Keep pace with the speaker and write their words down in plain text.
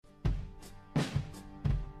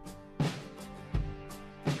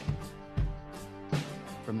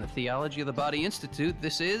Theology of the Body Institute.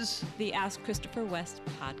 This is the Ask Christopher West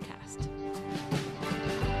podcast.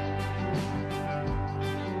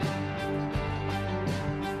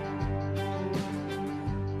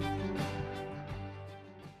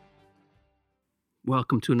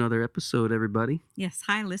 Welcome to another episode, everybody. Yes,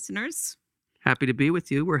 hi, listeners. Happy to be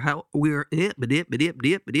with you. We're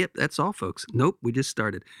That's all, folks. Nope, we just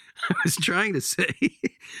started. I was trying to say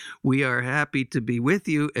we are happy to be with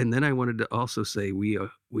you, and then I wanted to also say we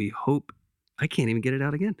hope. I can't even get it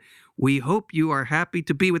out again. We hope you are happy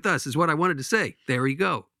to be with us. Is what I wanted to say. There we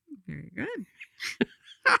go. Very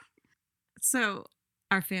good. So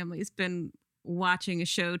our family's been watching a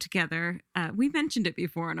show together. We mentioned it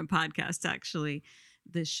before on a podcast, actually.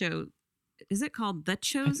 The show. Is it called The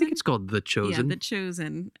Chosen? I think it's called The Chosen. Yeah, The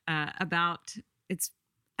Chosen. It's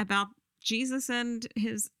about Jesus and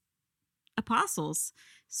his apostles.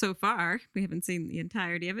 So far, we haven't seen the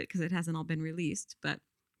entirety of it because it hasn't all been released. But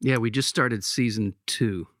yeah, we just started season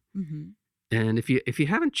 2. mm-hmm. And if you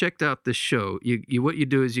haven't checked out this show, you what you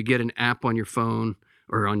do is you get an app on your phone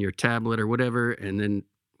or on your tablet or whatever, and then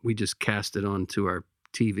we just cast it onto our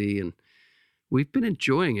TV, and we've been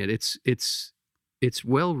enjoying it. It's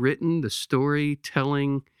well written. The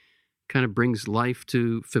storytelling kind of brings life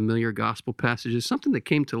to familiar gospel passages. Something that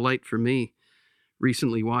came to light for me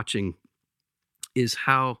recently watching is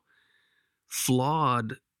how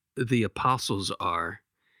flawed the apostles are.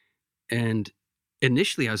 And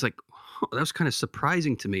initially I was like, oh, that was kind of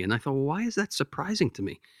surprising to me. And I thought, well, why is that surprising to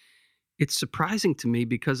me? It's surprising to me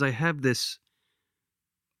because I have this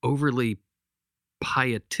overly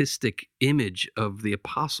pietistic image of the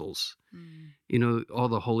apostles. You know, all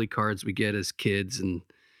the holy cards we get as kids and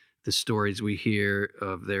the stories we hear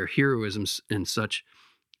of their heroisms and such.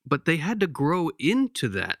 But they had to grow into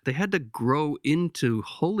that. They had to grow into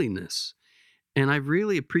holiness. And I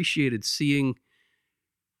really appreciated seeing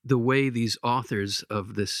the way these authors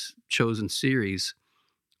of this Chosen series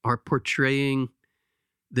are portraying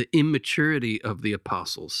the immaturity of the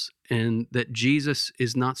apostles, and that Jesus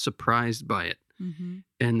is not surprised by it. Mm-hmm.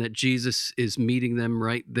 And that Jesus is meeting them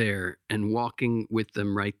right there and walking with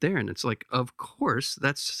them right there. And it's like, of course,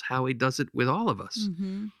 that's how he does it with all of us.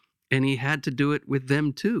 Mm-hmm. And he had to do it with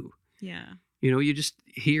them too. Yeah. You know, you just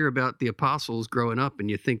hear about the apostles growing up and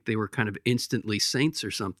you think they were kind of instantly saints or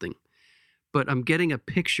something. But I'm getting a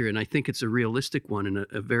picture, and I think it's a realistic one and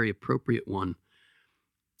a very appropriate one,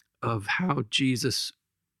 of how Jesus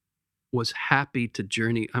was happy to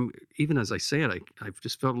journey. Even as I say it, I've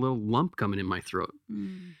just felt a little lump coming in my throat.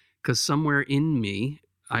 Because somewhere in me,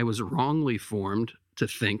 I was wrongly formed to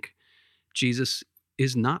think Jesus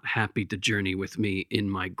is not happy to journey with me in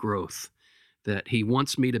my growth. That he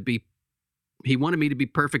wanted me to be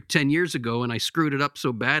perfect 10 years ago, and I screwed it up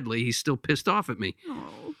so badly, he's still pissed off at me.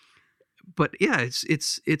 Oh. But yeah,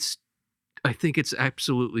 it's I think it's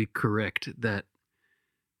absolutely correct that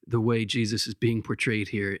the way Jesus is being portrayed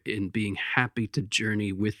here in being happy to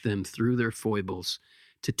journey with them through their foibles,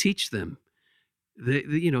 to teach them.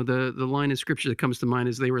 The line in Scripture that comes to mind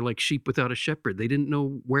is they were like sheep without a shepherd. They didn't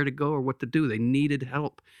know where to go or what to do. They needed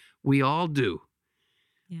help. We all do.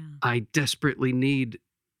 Yeah. I desperately need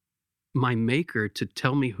my Maker to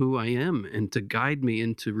tell me who I am and to guide me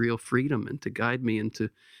into real freedom and to guide me into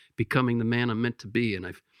becoming the man I'm meant to be. And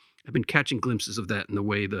I've been catching glimpses of that in the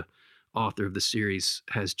way the author of the series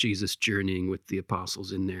has Jesus journeying with the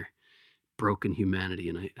apostles in their broken humanity.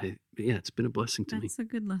 And yeah, it's been a blessing to me. That's a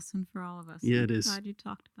good lesson for all of us. Yeah, I'm it is. Glad you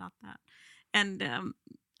talked about that. And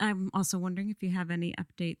I'm also wondering if you have any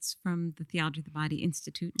updates from the Theology of the Body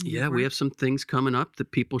Institute. Yeah, we have some things coming up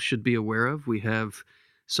that people should be aware of. We have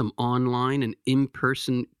some online and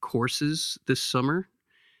in-person courses this summer,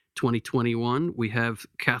 2021. We have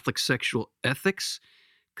Catholic Sexual Ethics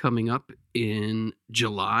coming up in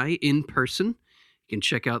July in person. You can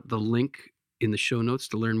check out the link in the show notes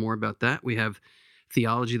to learn more about that. We have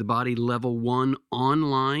Theology of the Body Level 1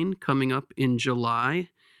 online coming up in July.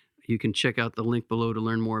 You can check out the link below to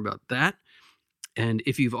learn more about that. And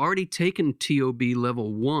if you've already taken TOB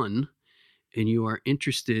Level 1 and you are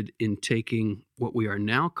interested in taking what we are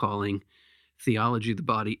now calling Theology of the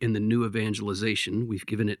Body and the New Evangelization, we've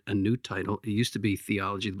given it a new title. It used to be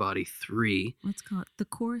Theology of the Body 3. Let's call it the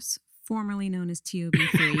course formerly known as TOB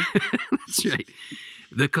 3. That's right.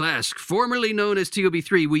 The class formerly known as TOB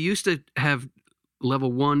 3. We used to have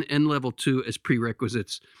Level 1 and Level 2 as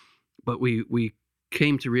prerequisites, but we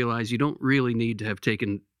came to realize you don't really need to have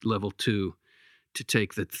taken Level 2 to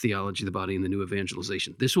take the Theology of the Body and the New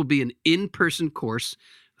Evangelization. This will be an in-person course,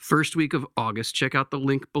 first week of August. Check out the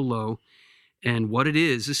link below. And what it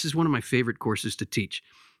is, this is one of my favorite courses to teach.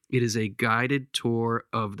 It is a guided tour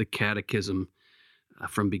of the Catechism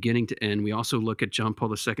from beginning to end. We also look at John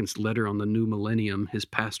Paul II's letter on the new millennium, his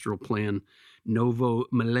pastoral plan, Novo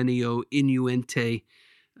Millennio Innuente,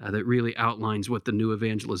 that really outlines what the new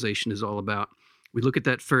evangelization is all about. We look at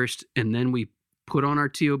that first, and then we put on our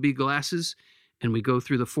TOB glasses, and we go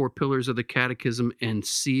through the 4 pillars of the catechism, and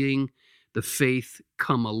seeing the faith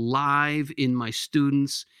come alive in my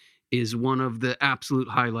students is one of the absolute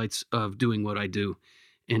highlights of doing what I do.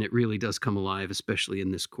 And it really does come alive, especially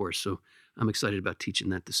in this course. So I'm excited about teaching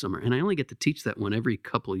that this summer. And I only get to teach that one every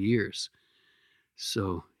couple of years.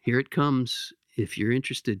 So here it comes. If you're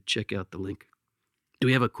interested, check out the link. Do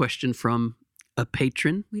we have a question from a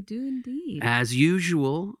patron? We do indeed. As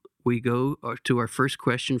usual, we go to our first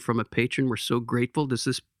question from a patron. We're so grateful. Does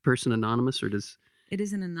this person anonymous or does... It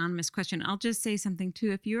is an anonymous question. I'll just say something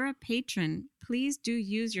too. If you're a patron, please do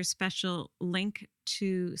use your special link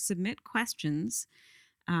to submit questions,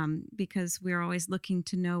 because we're always looking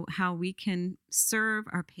to know how we can serve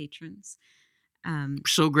our patrons.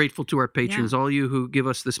 So grateful to our patrons, all you who give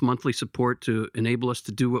us this monthly support to enable us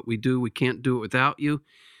to do what we do. We can't do it without you.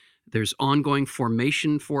 There's ongoing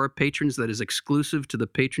formation for our patrons that is exclusive to the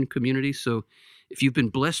patron community. So if you've been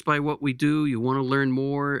blessed by what we do, you want to learn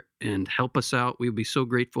more and help us out, we would be so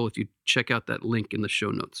grateful if you check out that link in the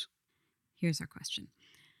show notes. Here's our question.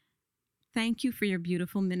 Thank you for your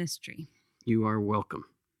beautiful ministry. You are welcome.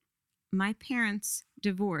 My parents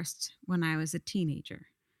divorced when I was a teenager.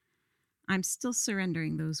 I'm still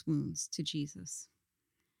surrendering those wounds to Jesus.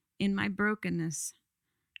 In my brokenness,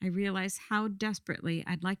 I realize how desperately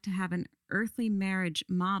I'd like to have an earthly marriage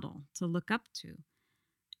model to look up to.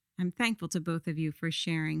 I'm thankful to both of you for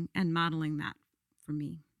sharing and modeling that for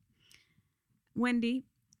me. Wendy,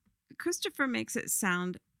 Christopher makes it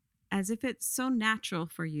sound as if it's so natural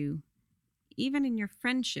for you, even in your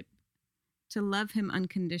friendship, to love him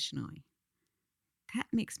unconditionally. That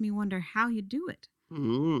makes me wonder how you do it.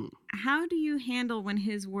 How do you handle when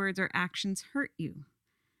his words or actions hurt you?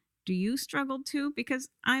 Do you struggle too? Because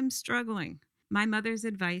I'm struggling. My mother's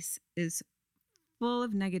advice is full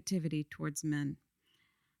of negativity towards men.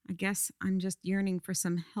 I guess I'm just yearning for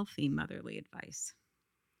some healthy motherly advice.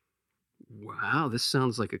 Wow, this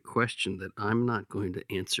sounds like a question that I'm not going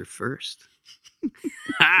to answer first.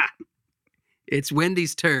 It's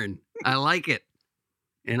Wendy's turn. I like it.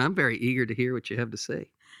 And I'm very eager to hear what you have to say.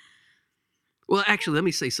 Well, actually, let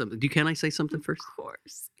me say something. Can I say something first? Of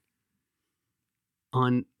course.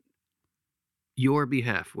 On your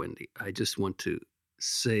behalf, Wendy, I just want to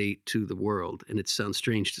say to the world, and it sounds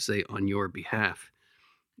strange to say on your behalf,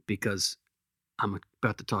 because I'm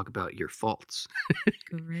about to talk about your faults.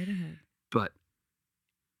 Go right ahead. But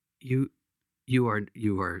you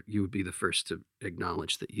would be the first to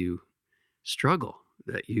acknowledge that you struggle,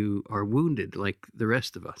 that you are wounded like the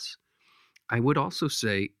rest of us. I would also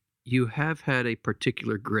say you have had a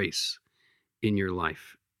particular grace in your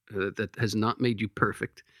life that has not made you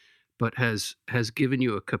perfect, but has given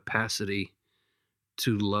you a capacity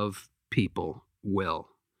to love people well.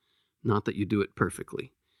 Not that you do it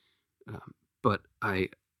perfectly, but I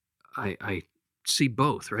see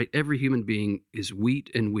both, right? Every human being is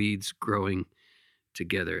wheat and weeds growing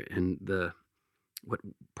together. And what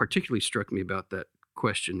particularly struck me about that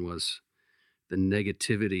question was the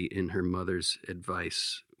negativity in her mother's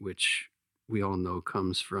advice, which we all know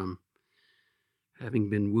comes from having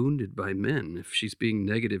been wounded by men. If she's being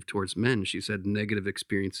negative towards men, she's had negative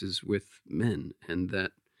experiences with men, and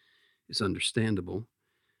that is understandable.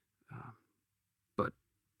 But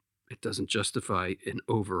it doesn't justify an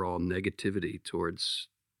overall negativity towards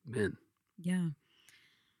men. Yeah.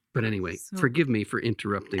 But anyway, forgive me for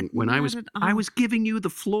interrupting. When I was giving you the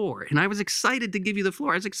floor, and I was excited to give you the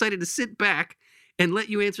floor. I was excited to sit back and let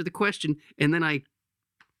you answer the question, and then I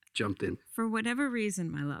jumped in. For whatever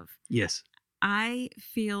reason, my love. Yes. I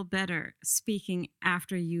feel better speaking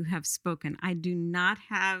after you have spoken. I do not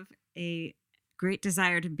have a great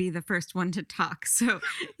desire to be the first one to talk. So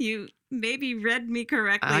you maybe read me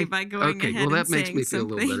correctly by going ahead and saying something. Okay, well, that makes me feel a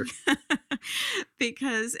little better.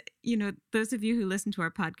 Because, those of you who listen to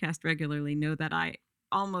our podcast regularly know that I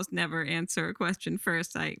almost never answer a question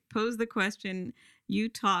first. I pose the question, you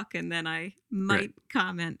talk, and then I might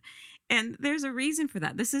comment. And there's a reason for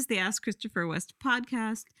that. This is the Ask Christopher West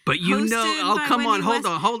podcast. But hold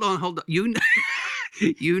on.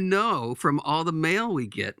 You know from all the mail we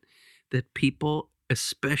get that people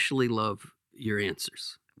especially love your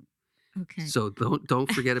answers. Okay. So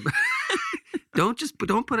don't forget about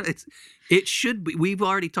don't put it. It should be. We've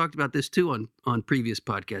already talked about this too on previous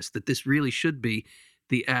podcasts, that this really should be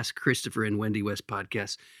the Ask Christopher and Wendy West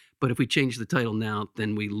podcast. But if we change the title now,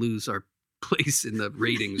 then we lose our place in the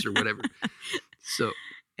ratings or whatever. So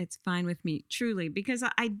it's fine with me, truly, because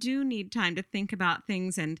I do need time to think about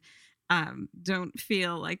things and don't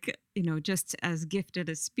feel like, just as gifted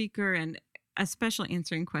a speaker and especially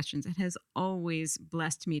answering questions. It has always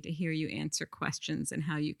blessed me to hear you answer questions and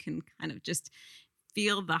how you can kind of just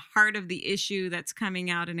feel the heart of the issue that's coming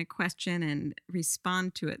out in a question and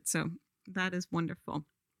respond to it. So that is wonderful.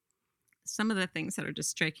 Some of the things that are just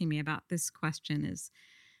striking me about this question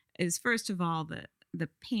is first of all the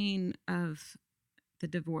pain of the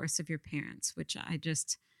divorce of your parents, which I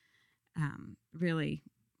just really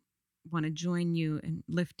want to join you in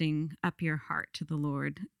lifting up your heart to the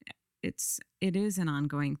Lord. It is an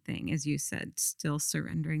ongoing thing, as you said, still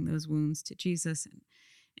surrendering those wounds to Jesus and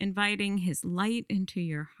inviting his light into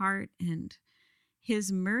your heart and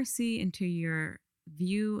his mercy into your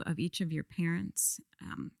view of each of your parents.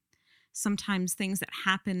 Sometimes things that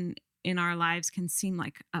happen in our lives can seem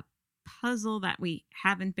like a puzzle that we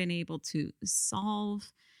haven't been able to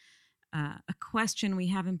solve, a question we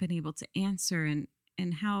haven't been able to answer, and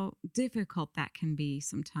how difficult that can be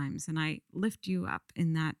sometimes. And I lift you up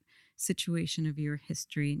in that situation of your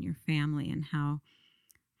history and your family, and how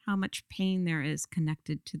much pain there is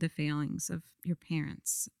connected to the failings of your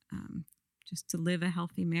parents, just to live a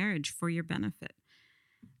healthy marriage for your benefit.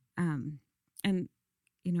 And,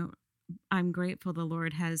 I'm grateful the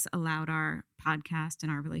Lord has allowed our podcast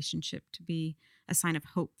and our relationship to be a sign of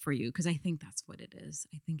hope for you, because I think that's what it is.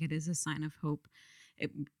 I think it is a sign of hope.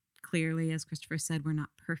 Clearly, as Christopher said, we're not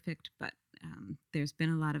perfect, but there's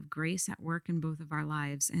been a lot of grace at work in both of our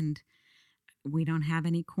lives, and we don't have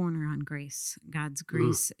any corner on grace. God's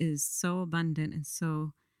grace is so abundant and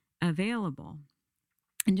so available.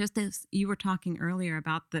 And just as you were talking earlier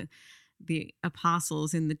about the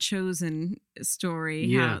apostles in the Chosen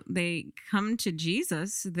story, how they come to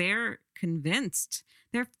Jesus, they're convinced,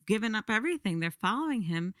 they're given up everything, they're following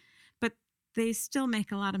him, but they still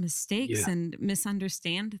make a lot of mistakes and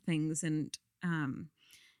misunderstand things, and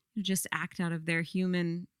just act out of their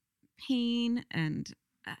human pain. And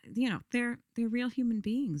they're real human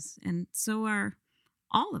beings, and so are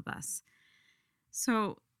all of us.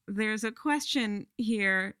 So there's a question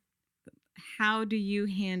here: how do you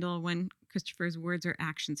handle when Christopher's words or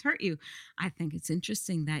actions hurt you? I think it's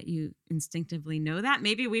interesting that you instinctively know that.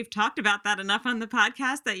 Maybe we've talked about that enough on the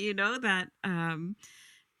podcast that you know that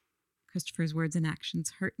Christopher's words and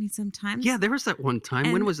actions hurt me sometimes. Yeah, there was that one time.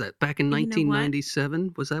 And when was that? Back in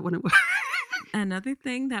 1997? Was that when it was? Another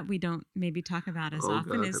thing that we don't maybe talk about as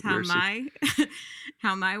often is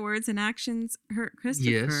how my words and actions hurt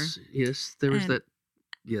Christopher. Yes, there was that.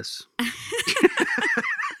 Yes.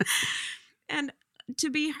 And to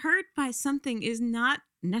be hurt by something is not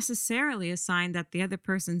necessarily a sign that the other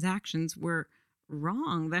person's actions were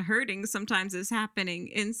wrong. The hurting sometimes is happening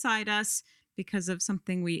inside us because of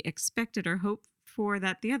something we expected or hoped for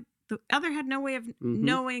that the other had no way of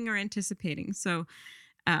knowing or anticipating. So,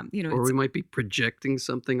 or we might be projecting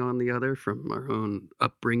something on the other from our own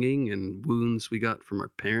upbringing and wounds we got from our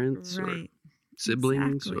parents or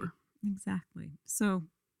siblings. Exactly. So,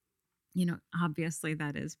 obviously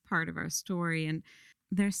that is part of our story. And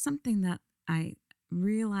there's something that I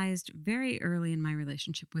realized very early in my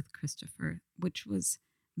relationship with Christopher, which was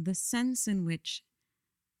the sense in which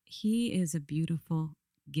he is a beautiful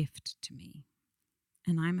gift to me,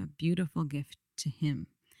 and I'm a beautiful gift to him.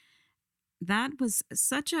 That was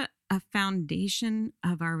such a foundation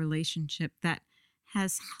of our relationship that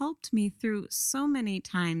has helped me through so many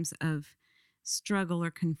times of struggle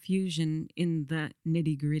or confusion in the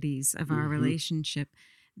nitty-gritties of our relationship,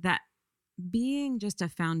 that being just a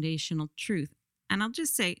foundational truth. And I'll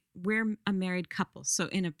just say, we're a married couple, so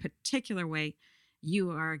in a particular way,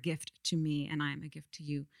 you are a gift to me and I'm a gift to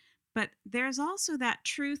you. But there's also that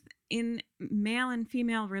truth in male and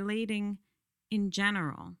female relating in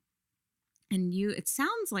general. And it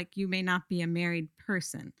sounds like you may not be a married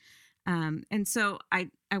person. And so I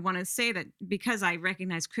want to say that because I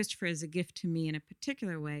recognize Christopher as a gift to me in a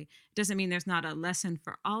particular way, it doesn't mean there's not a lesson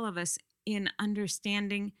for all of us in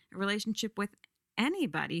understanding a relationship with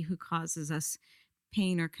anybody who causes us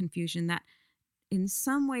pain or confusion, that in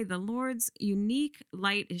some way the Lord's unique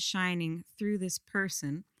light is shining through this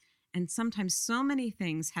person. And sometimes so many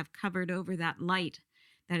things have covered over that light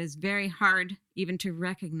that is very hard even to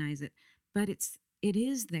recognize it, but it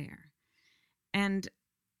is there. And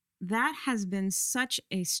that has been such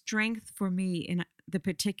a strength for me in the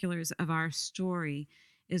particulars of our story,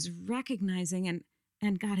 is recognizing,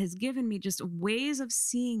 and God has given me just ways of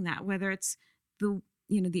seeing that, whether it's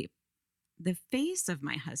the face of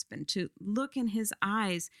my husband, to look in his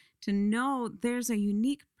eyes, to know there's a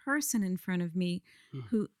unique person in front of me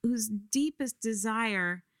whose deepest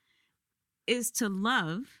desire is to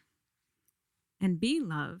love and be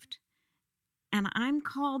loved. And I'm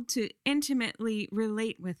called to intimately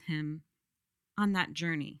relate with him on that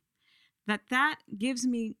journey. That gives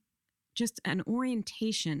me just an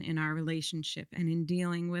orientation in our relationship and in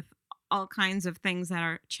dealing with all kinds of things that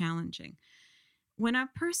are challenging. When a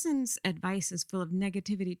person's advice is full of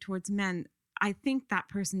negativity towards men, I think that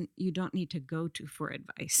person you don't need to go to for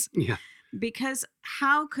advice. Yeah. Because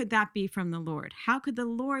how could that be from the Lord? How could the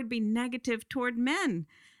Lord be negative toward men?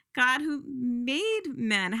 God who made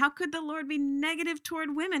men. How could the Lord be negative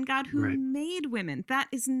toward women? God who Right. made women. That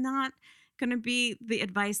is not going to be the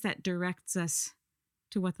advice that directs us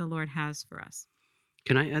to what the Lord has for us.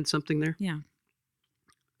 Can I add something there? Yeah.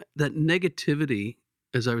 That negativity,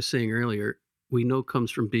 as I was saying earlier, we know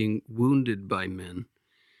comes from being wounded by men.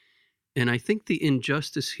 And I think the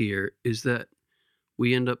injustice here is that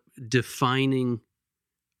we end up defining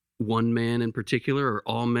one man in particular or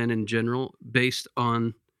all men in general based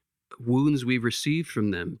on wounds we've received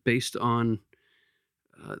from them, based on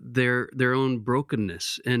their own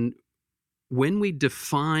brokenness. And when we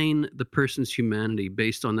define the person's humanity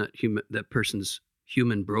based on that person's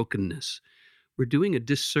human brokenness, we're doing a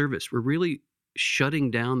disservice. We're really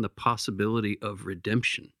shutting down the possibility of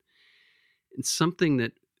redemption. It's something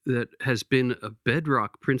that has been a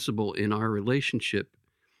bedrock principle in our relationship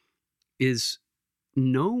is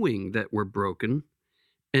knowing that we're broken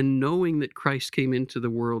and knowing that Christ came into the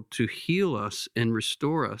world to heal us and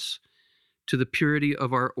restore us to the purity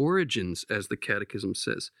of our origins, as the Catechism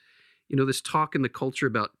says. You know, this talk in the culture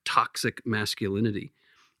about toxic masculinity.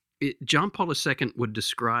 John Paul II would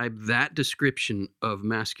describe that description of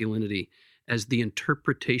masculinity as the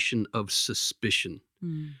interpretation of suspicion,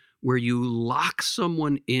 where you lock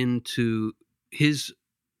someone into his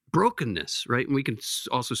brokenness, right? And we can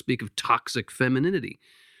also speak of toxic femininity.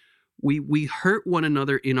 We hurt one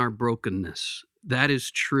another in our brokenness. That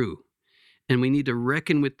is true. And we need to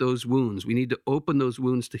reckon with those wounds. We need to open those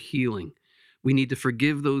wounds to healing. We need to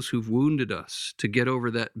forgive those who've wounded us to get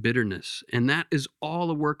over that bitterness. And that is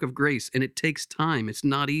all a work of grace. And it takes time. It's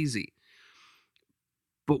not easy.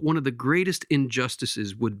 But one of the greatest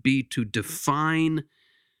injustices would be to define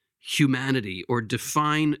humanity or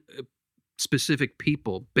define specific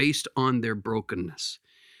people based on their brokenness.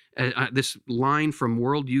 This line from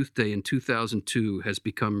World Youth Day in 2002 has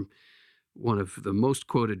become one of the most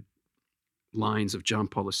quoted lines of John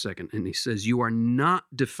Paul II. And he says, "You are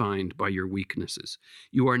not defined by your weaknesses.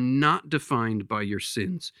 You are not defined by your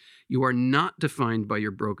sins. You are not defined by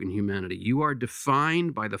your broken humanity. You are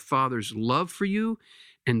defined by the Father's love for you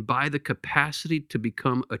and by the capacity to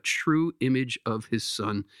become a true image of his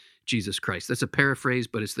Son, Jesus Christ." That's a paraphrase,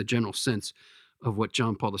 but it's the general sense of what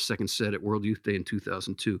John Paul II said at World Youth Day in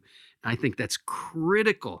 2002. And I think that's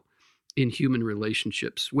critical in human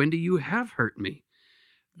relationships. Wendy, you have hurt me.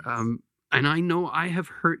 Yes. And I know I have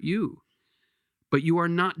hurt you, but you are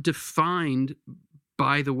not defined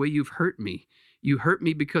by the way you've hurt me. You hurt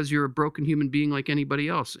me because you're a broken human being like anybody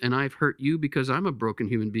else. And I've hurt you because I'm a broken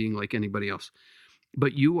human being like anybody else.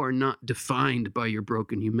 But you are not defined by your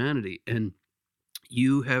broken humanity. And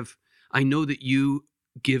I know that you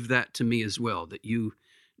give that to me as well, that you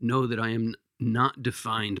know that I am not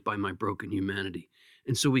defined by my broken humanity.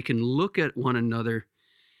 And so we can look at one another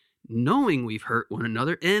knowing we've hurt one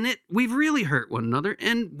another, and we've really hurt one another.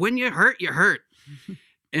 And when you hurt, you hurt.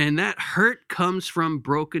 And that hurt comes from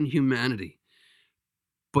broken humanity.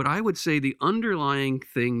 But I would say the underlying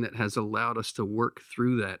thing that has allowed us to work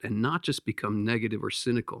through that and not just become negative or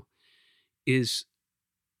cynical is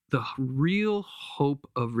the real hope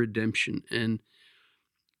of redemption.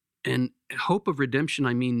 And hope of redemption,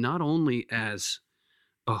 I mean, not only as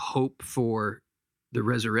a hope for the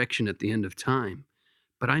resurrection at the end of time,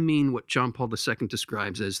 but I mean what John Paul II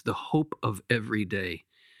describes as the hope of every day,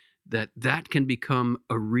 that can become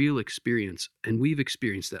a real experience. And we've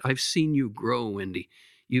experienced that. I've seen you grow, Wendy.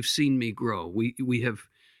 You've seen me grow. We have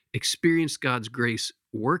experienced God's grace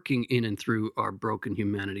working in and through our broken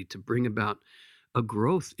humanity to bring about a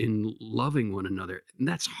growth in loving one another. And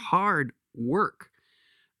that's hard work.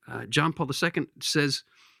 John Paul II says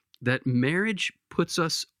that marriage puts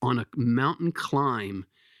us on a mountain climb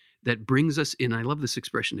that brings us in, I love this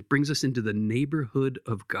expression, it brings us into the neighborhood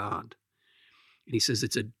of God. And he says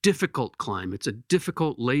it's a difficult climb, it's a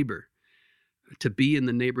difficult labor to be in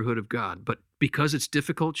the neighborhood of God. But because it's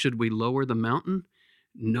difficult, should we lower the mountain?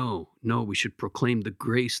 No, we should proclaim the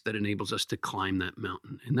grace that enables us to climb that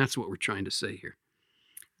mountain. And that's what we're trying to say here.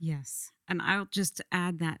 Yes. And I'll just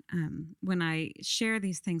add that when I share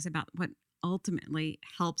these things about what ultimately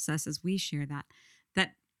helps us as we share that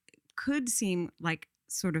could seem like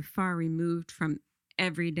sort of far removed from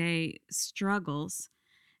everyday struggles.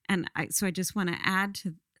 And so I just want to add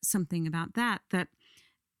to something about that, that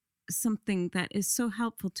something that is so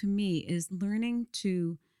helpful to me is learning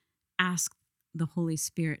to ask the Holy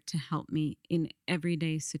Spirit to help me in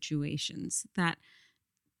everyday situations, that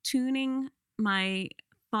tuning my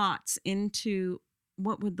thoughts into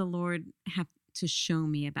what would the Lord have to show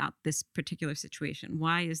me about this particular situation?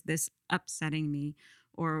 Why is this upsetting me?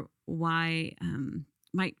 Or why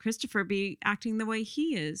might Christopher be acting the way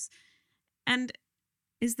he is? And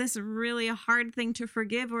is this really a hard thing to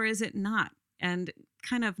forgive, or is it not? And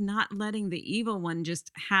kind of not letting the evil one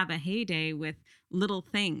just have a heyday with little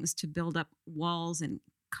things to build up walls and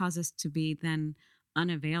cause us to be then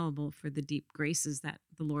unavailable for the deep graces that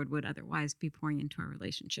the Lord would otherwise be pouring into our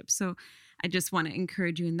relationship. So I just want to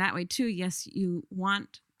encourage you in that way too. Yes, you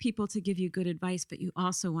want people to give you good advice, but you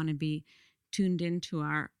also want to be tuned into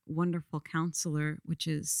our wonderful counselor, which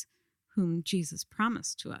is whom Jesus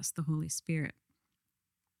promised to us, the Holy Spirit.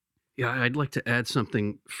 Yeah, I'd like to add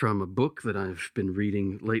something from a book that I've been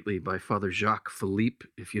reading lately by Father Jacques Philippe.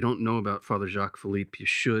 If you don't know about Father Jacques Philippe, you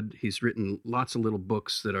should. He's written lots of little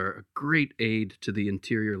books that are a great aid to the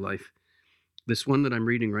interior life. This one that I'm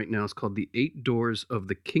reading right now is called The 8 Doors of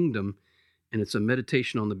the Kingdom, and it's a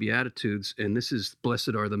meditation on the Beatitudes. And this is,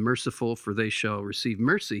 blessed are the merciful, for they shall receive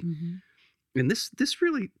mercy. Mm-hmm. And this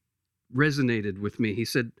really resonated with me. He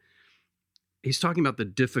said, he's talking about the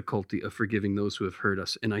difficulty of forgiving those who have hurt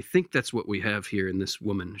us. And I think that's what we have here in this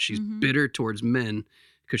woman. She's bitter towards men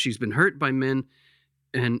because she's been hurt by men,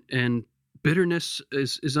 and bitterness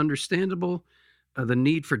is understandable. The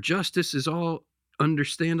need for justice is all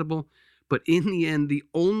understandable. But in the end, the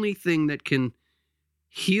only thing that can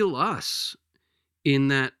heal us in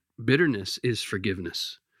that bitterness is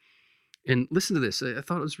forgiveness. And listen to this. I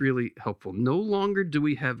thought it was really helpful. No longer do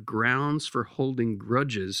we have grounds for holding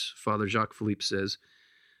grudges, Father Jacques Philippe says,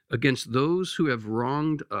 against those who have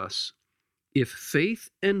wronged us, if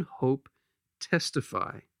faith and hope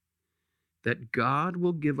testify that God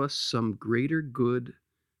will give us some greater good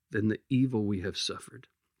than the evil we have suffered.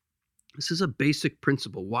 This is a basic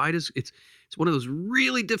principle. Why does it's one of those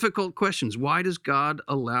really difficult questions. Why does God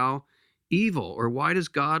allow evil, or why does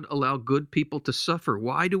God allow good people to suffer?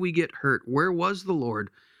 Why do we get hurt? Where was the Lord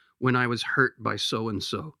when I was hurt by so and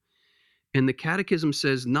so? And the Catechism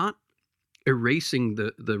says, not erasing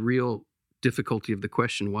the real difficulty of the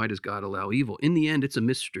question, why does God allow evil? In the end, it's a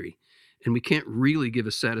mystery, and we can't really give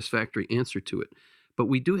a satisfactory answer to it. But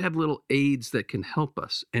we do have little aids that can help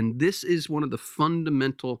us. And this is one of the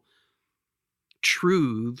fundamental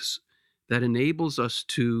truths that enables us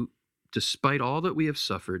to, despite all that we have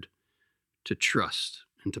suffered, to trust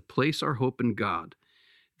and to place our hope in God,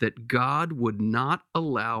 that God would not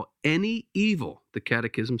allow any evil, the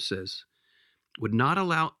Catechism says, would not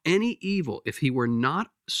allow any evil if he were not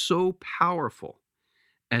so powerful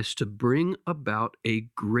as to bring about a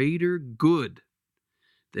greater good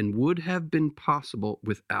than would have been possible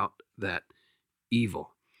without that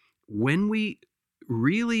evil. When we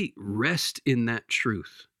really rest in that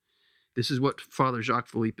truth, this is what Father Jacques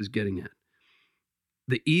Philippe is getting at.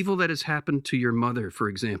 The evil that has happened to your mother, for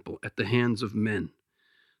example, at the hands of men,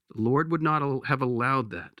 the Lord would not have allowed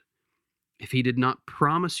that if he did not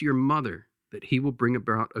promise your mother that he will bring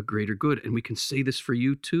about a greater good. And we can say this for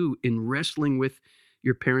you too in wrestling with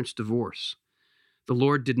your parents' divorce. The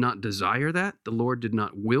Lord did not desire that. The Lord did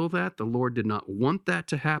not will that. The Lord did not want that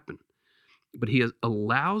to happen. But he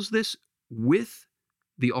allows this with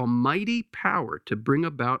the almighty power to bring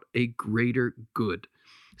about a greater good.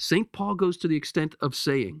 St. Paul goes to the extent of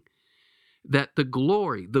saying that the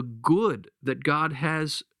glory, the good that God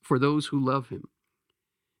has for those who love him,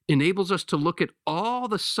 enables us to look at all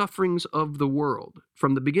the sufferings of the world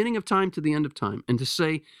from the beginning of time to the end of time, and to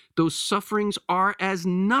say those sufferings are as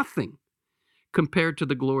nothing compared to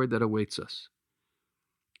the glory that awaits us.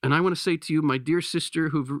 And I want to say to you, my dear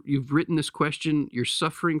sister, you've written this question, you're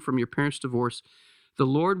suffering from your parents' divorce, the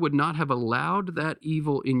Lord would not have allowed that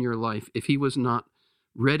evil in your life if he was not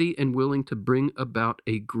ready and willing to bring about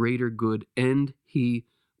a greater good, and he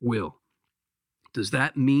will. Does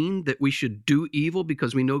that mean that we should do evil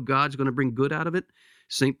because we know God's going to bring good out of it?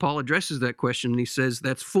 St. Paul addresses that question, and he says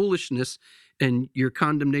that's foolishness, and your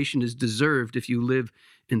condemnation is deserved if you live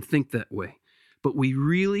and think that way. But we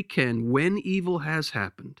really can, when evil has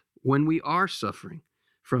happened, when we are suffering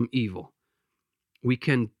from evil, we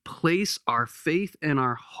can place our faith and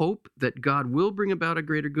our hope that God will bring about a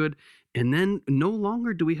greater good. And then no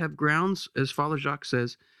longer do we have grounds, as Father Jacques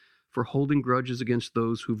says, for holding grudges against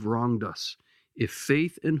those who've wronged us, if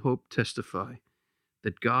faith and hope testify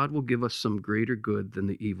that God will give us some greater good than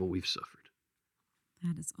the evil we've suffered.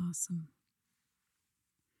 That is awesome.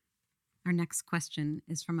 Our next question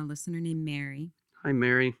is from a listener named Mary. Hi,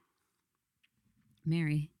 Mary.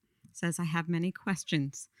 Mary says, I have many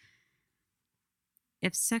questions.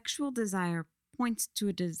 If sexual desire points to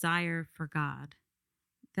a desire for God,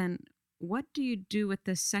 then what do you do with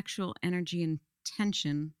this sexual energy and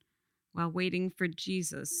tension while waiting for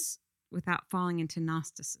Jesus without falling into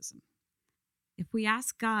Gnosticism? If we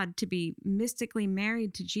ask God to be mystically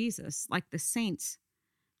married to Jesus, like the saints,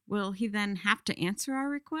 will he then have to answer our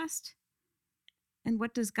request? And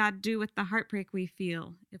what does God do with the heartbreak we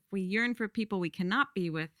feel if we yearn for people we cannot be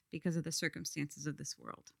with because of the circumstances of this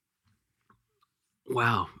world?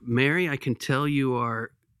 Wow. Mary, I can tell you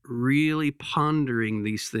are really pondering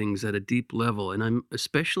these things at a deep level. And I'm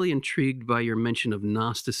especially intrigued by your mention of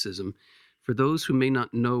Gnosticism. For those who may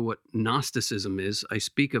not know what Gnosticism is, I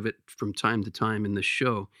speak of it from time to time in the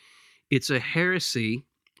show. It's a heresy,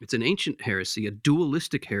 it's an ancient heresy, a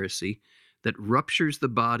dualistic heresy that ruptures the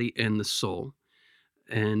body and the soul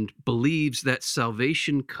and believes that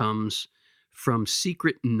salvation comes from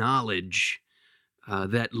secret knowledge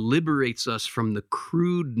that liberates us from the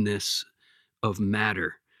crudeness of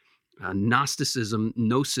matter. Gnosticism,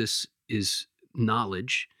 gnosis is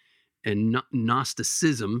knowledge, and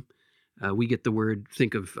Gnosticism, we get the word,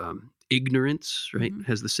 think of ignorance, right? Mhm.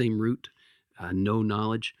 Has the same root, no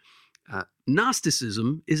knowledge.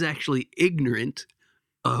 Gnosticism is actually ignorant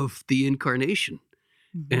of the incarnation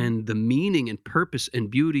and the meaning and purpose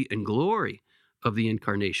and beauty and glory of the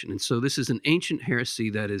incarnation. And so this is an ancient heresy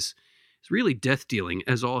that is really death-dealing,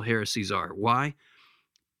 as all heresies are. Why?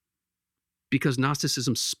 Because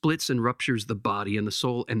Gnosticism splits and ruptures the body and the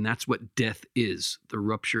soul, and that's what death is, the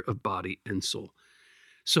rupture of body and soul.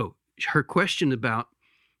 So her question about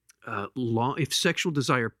if sexual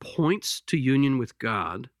desire points to union with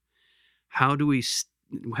God, how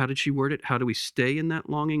did she word it? How do we stay in that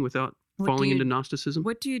longing without falling into Gnosticism?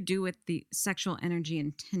 What do you do with the sexual energy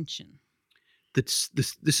and tension? This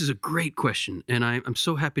is a great question, and I'm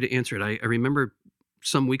so happy to answer it. I remember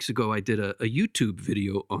some weeks ago I did a YouTube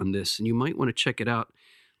video on this, and you might want to check it out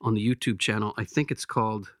on the YouTube channel. I think it's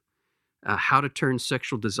called How to Turn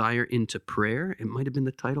Sexual Desire into Prayer. It might have been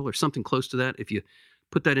the title or something close to that. If you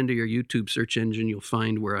put that into your YouTube search engine, you'll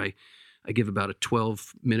find where I give about a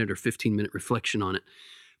 12-minute or 15-minute reflection on it.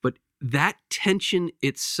 But that tension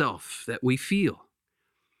itself that we feel,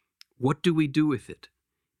 what do we do with it?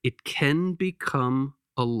 It can become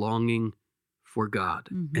a longing for God.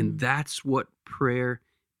 Mhm. And that's what prayer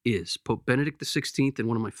is. Pope Benedict XVI, in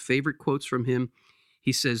one of my favorite quotes from him,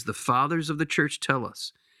 he says, the fathers of the church tell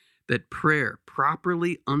us that prayer,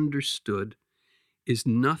 properly understood, is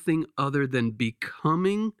nothing other than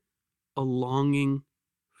becoming a longing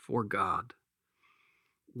for God.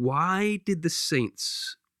 Why did the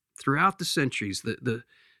saints, throughout the centuries, the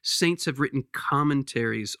saints have written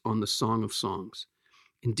commentaries on the Song of Songs.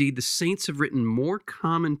 Indeed, the saints have written more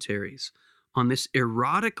commentaries on this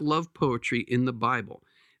erotic love poetry in the Bible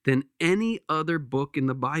than any other book in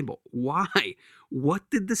the Bible. Why? What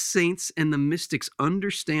did the saints and the mystics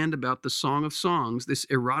understand about the Song of Songs, this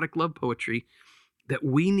erotic love poetry, that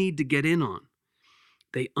we need to get in on?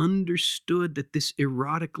 They understood that this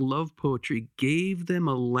erotic love poetry gave them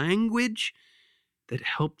a language that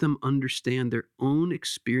helped them understand their own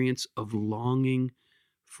experience of longing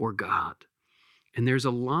for God. And there's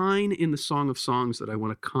a line in the Song of Songs that I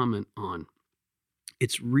want to comment on.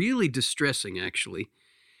 It's really distressing, actually.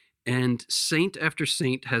 And saint after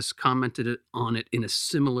saint has commented on it in a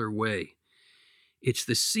similar way. It's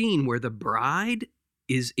the scene where the bride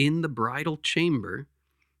is in the bridal chamber.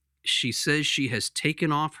 She says she has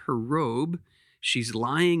taken off her robe. She's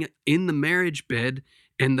lying in the marriage bed,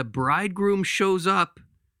 and the bridegroom shows up.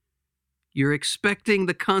 You're expecting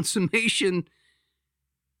the consummation.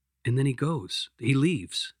 And then he goes, he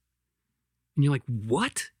leaves. And you're like,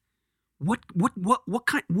 what? What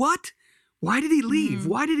kind, what? Why did he leave?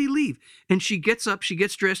 Why did he leave? And she gets up, she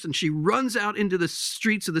gets dressed, and she runs out into the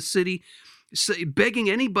streets of the city,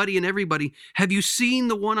 begging anybody and everybody, have you seen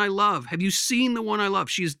the one I love? Have you seen the one I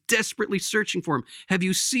love? She is desperately searching for him. Have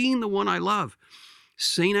you seen the one I love?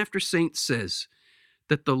 Saint after saint says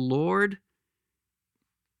that the Lord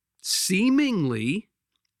seemingly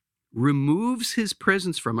removes his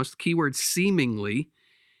presence from us, the key word seemingly,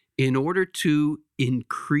 in order to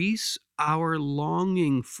increase our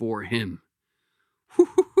longing for him.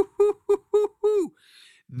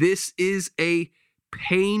 This is a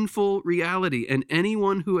painful reality, and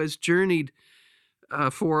anyone who has journeyed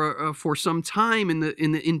for some time in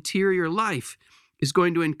the interior life is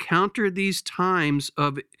going to encounter these times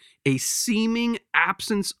of a seeming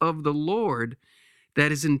absence of the Lord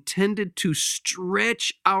that is intended to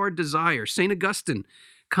stretch our desire. St. Augustine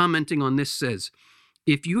commenting on this, says,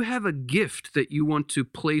 if you have a gift that you want to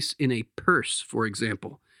place in a purse, for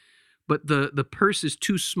example, but the purse is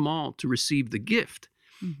too small to receive the gift,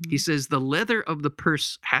 he says the leather of the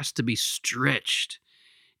purse has to be stretched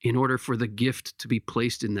in order for the gift to be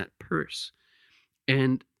placed in that purse.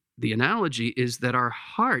 And the analogy is that our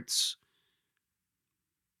hearts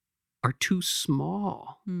are too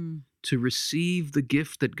small to receive the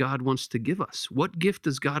gift that God wants to give us. What gift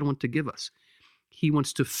does God want to give us? He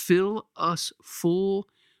wants to fill us full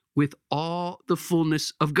with all the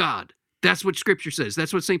fullness of God. That's what Scripture says.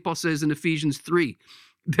 That's what St. Paul says in Ephesians 3,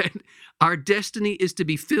 that our destiny is to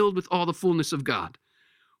be filled with all the fullness of God.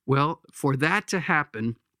 Well, for that to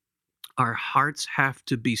happen, our hearts have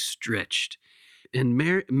to be stretched. And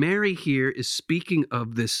Mary here is speaking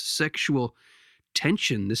of this sexual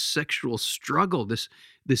tension, this sexual struggle, this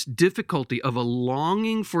difficulty of a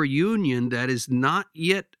longing for union that is not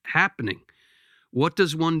yet happening. What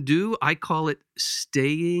does one do? I call it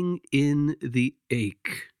staying in the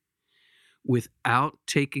ache without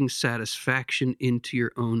taking satisfaction into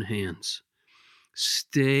your own hands.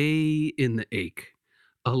 Stay in the ache.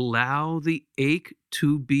 Allow the ache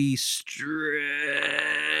to be stretched,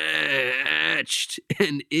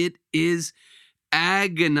 and it is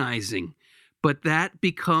agonizing. But that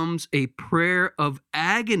becomes a prayer of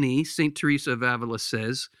agony, St. Teresa of Avila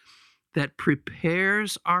says, that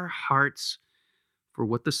prepares our hearts for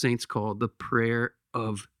what the saints call the prayer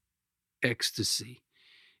of ecstasy.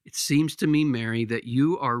 It seems to me, Mary, that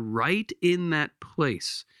you are right in that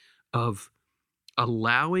place of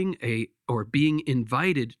allowing or being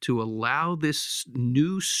invited to allow this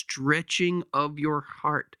new stretching of your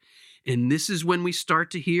heart. And this is when we start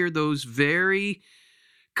to hear those very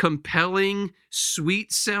compelling,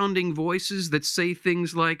 sweet-sounding voices that say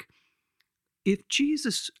things like, if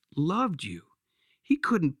Jesus loved you, he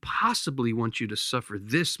couldn't possibly want you to suffer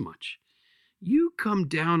this much. You come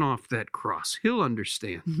down off that cross. He'll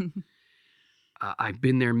understand. I've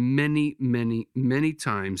been there many, many, many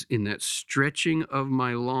times in that stretching of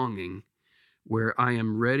my longing where I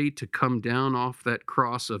am ready to come down off that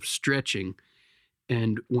cross of stretching.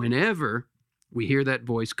 And whenever we hear that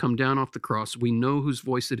voice come down off the cross, we know whose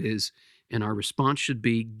voice it is. And our response should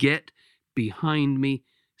be, get behind me,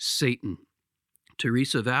 Satan.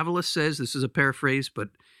 Teresa of Avila says, this is a paraphrase, but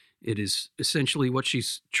it is essentially what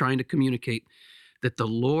she's trying to communicate, that the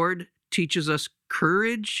Lord teaches us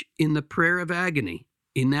courage in the prayer of agony,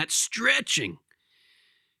 in that stretching,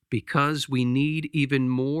 because we need even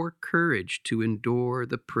more courage to endure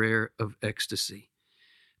the prayer of ecstasy.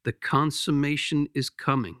 The consummation is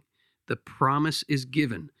coming. The promise is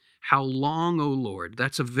given. How long, O Lord?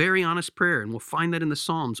 That's a very honest prayer, and we'll find that in the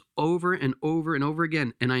Psalms over and over and over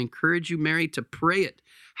again. And I encourage you, Mary, to pray it.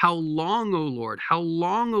 How long, O Lord? How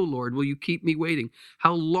long, O Lord, will you keep me waiting?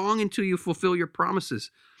 How long until you fulfill your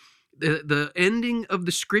promises? The ending of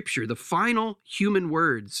the Scripture, the final human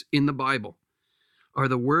words in the Bible, are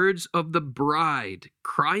the words of the bride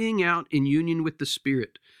crying out in union with the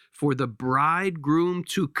Spirit for the bridegroom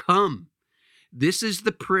to come. This is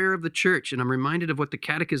the prayer of the church, and I'm reminded of what the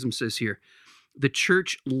Catechism says here. The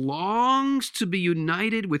church longs to be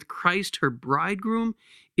united with Christ, her bridegroom,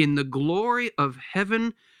 in the glory of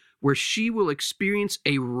heaven, where she will experience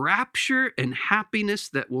a rapture and happiness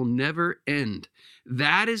that will never end.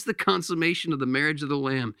 That is the consummation of the marriage of the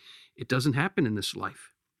Lamb. It doesn't happen in this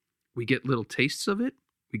life. We get little tastes of it.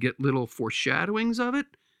 We get little foreshadowings of it.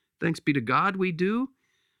 Thanks be to God, we do.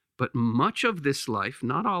 But much of this life,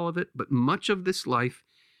 not all of it, but much of this life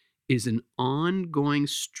is an ongoing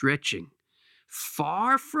stretching.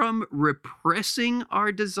 Far from repressing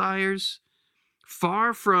our desires,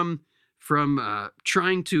 far from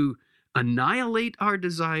trying to annihilate our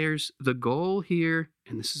desires, the goal here,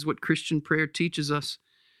 and this is what Christian prayer teaches us,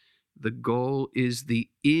 the goal is the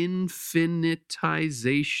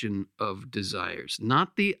infinitization of desires,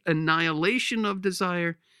 not the annihilation of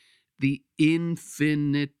desire, the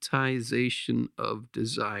infinitization of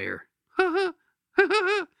desire.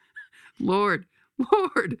 Lord,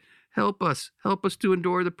 help us to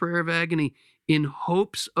endure the prayer of agony in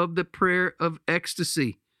hopes of the prayer of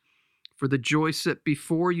ecstasy. For the joy set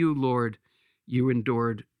before you, Lord, you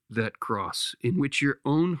endured that cross, in which your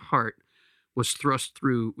own heart was thrust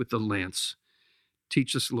through with the lance.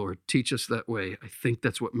 Teach us, Lord, teach us that way. I think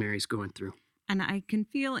that's what Mary's going through. And I can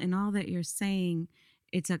feel in all that you're saying,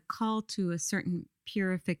 it's a call to a certain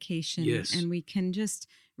purification. Yes. And we can just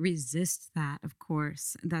resist that, of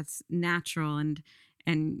course. That's natural. And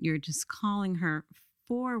you're just calling her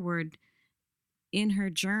forward in her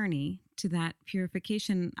journey to that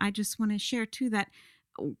purification. I just want to share too that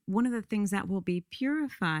one of the things that will be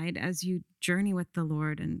purified as you journey with the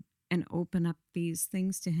Lord and open up these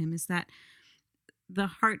things to him is that the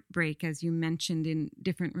heartbreak, as you mentioned, in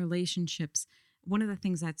different relationships, one of the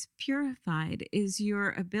things that's purified is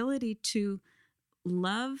your ability to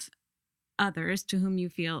love others to whom you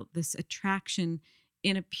feel this attraction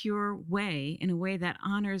in a pure way, in a way that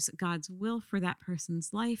honors God's will for that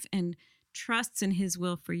person's life and trusts in his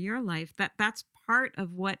will for your life. That's part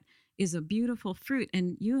of what is a beautiful fruit.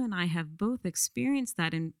 And you and I have both experienced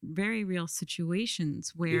that in very real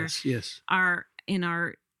situations where Yes. in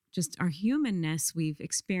our just our humanness, we've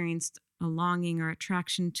experienced a longing or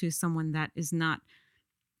attraction to someone that is not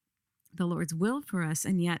the Lord's will for us,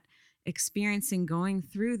 and yet experiencing going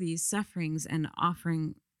through these sufferings and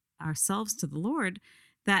offering ourselves to the Lord,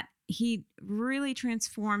 that he really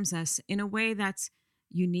transforms us in a way that's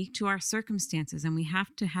unique to our circumstances. And we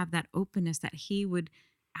have to have that openness that he would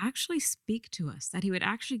actually speak to us, that he would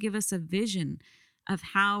actually give us a vision of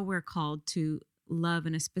how we're called to love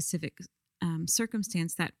in a specific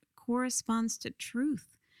circumstance that corresponds to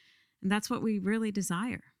truth. And that's what we really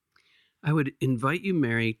desire. I would invite you,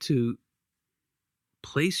 Mary, to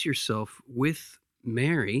place yourself with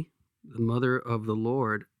Mary, the mother of the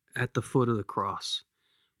Lord, at the foot of the cross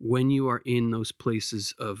when you are in those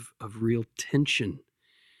places of real tension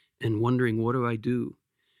and wondering, what do I do?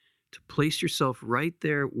 To place yourself right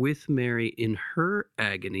there with Mary in her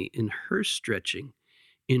agony, in her stretching,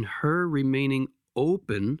 in her remaining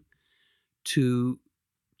open to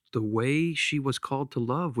the way she was called to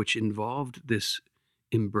love, which involved this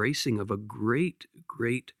embracing of a great,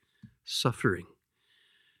 great suffering.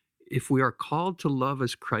 If we are called to love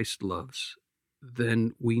as Christ loves,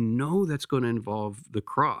 then we know that's going to involve the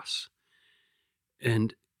cross.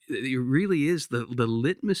 And it really is the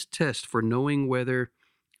litmus test for knowing whether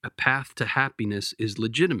a path to happiness is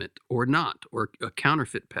legitimate or not, or a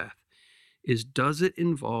counterfeit path, is does it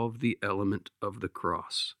involve the element of the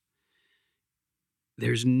cross?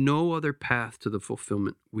 There's no other path to the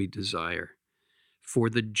fulfillment we desire. For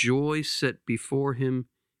the joy set before him,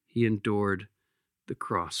 he endured the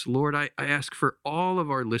cross. Lord, I ask for all of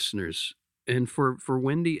our listeners, and for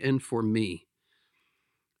Wendy and for me,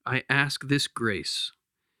 I ask this grace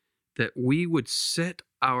that we would set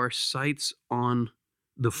our sights on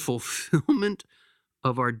the fulfillment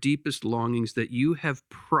of our deepest longings that you have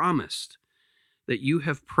promised, that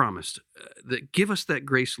give us that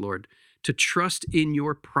grace, Lord, to trust in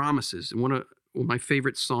your promises. And one of my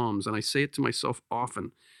favorite Psalms, and I say it to myself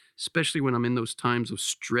often, especially when I'm in those times of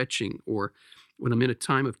stretching or when I'm in a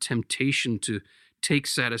time of temptation to take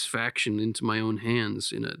satisfaction into my own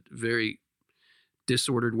hands in a very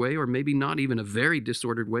disordered way, or maybe not even a very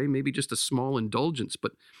disordered way, maybe just a small indulgence.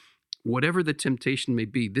 But whatever the temptation may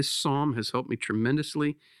be, this psalm has helped me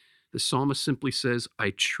tremendously. The psalmist simply says,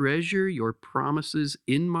 I treasure your promises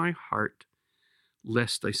in my heart,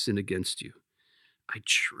 lest I sin against you. I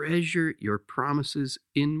treasure your promises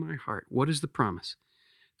in my heart. What is the promise?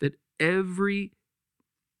 That every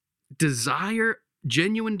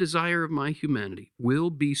genuine desire of my humanity will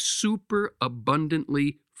be super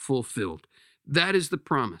abundantly fulfilled. That is the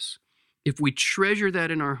promise. If we treasure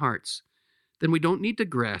that in our hearts, then we don't need to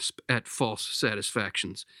grasp at false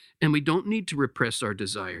satisfactions, and we don't need to repress our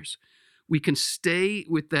desires. We can stay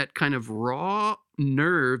with that kind of raw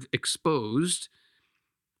nerve exposed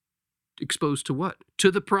to what?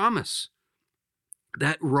 To the promise.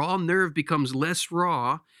 That raw nerve becomes less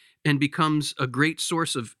raw and becomes a great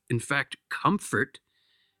source of, in fact, comfort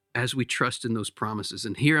as we trust in those promises.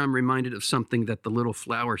 And here I'm reminded of something that the little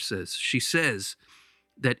flower says. She says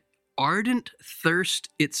that ardent thirst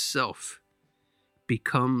itself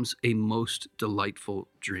becomes a most delightful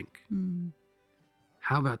drink.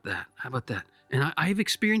 How about that? And I've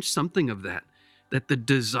experienced something of that the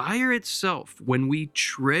desire itself, when we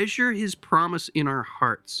treasure his promise in our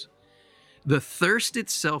hearts, the thirst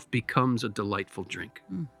itself becomes a delightful drink.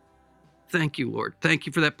 Thank you, Lord. Thank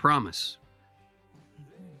you for that promise.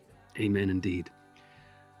 Amen, indeed.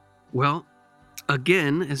 Well,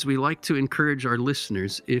 again, as we like to encourage our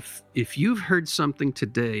listeners, if you've heard something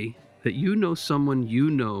today that you know someone you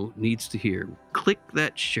know needs to hear, click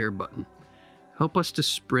that share button. Help us to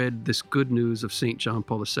spread this good news of St. John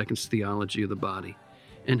Paul II's theology of the body,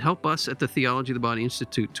 and help us at the Theology of the Body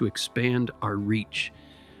Institute to expand our reach.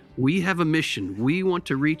 We have a mission. We want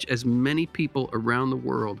to reach as many people around the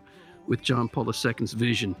world with John Paul II's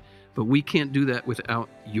vision, but we can't do that without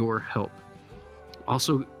your help.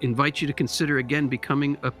 Also, invite you to consider again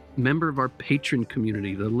becoming a member of our patron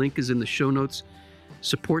community. The link is in the show notes.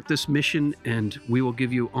 Support this mission, and we will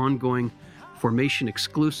give you ongoing formation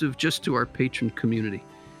exclusive just to our patron community.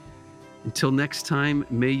 Until next time,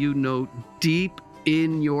 may you know deep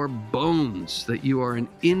in your bones that you are an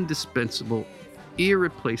indispensable,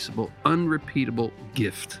 irreplaceable, unrepeatable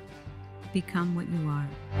gift. Become what you are.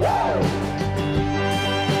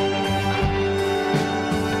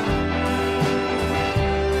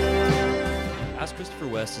 Ask Christopher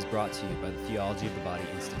West is brought to you by the Theology of the Body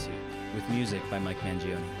Institute, with music by Mike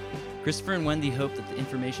Mangione. Christopher and Wendy hope that the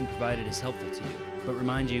information provided is helpful to you, but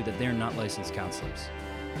remind you that they are not licensed counselors.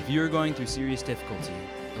 If you are going through serious difficulty,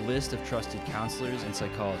 a list of trusted counselors and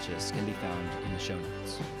psychologists can be found in the show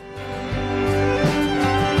notes.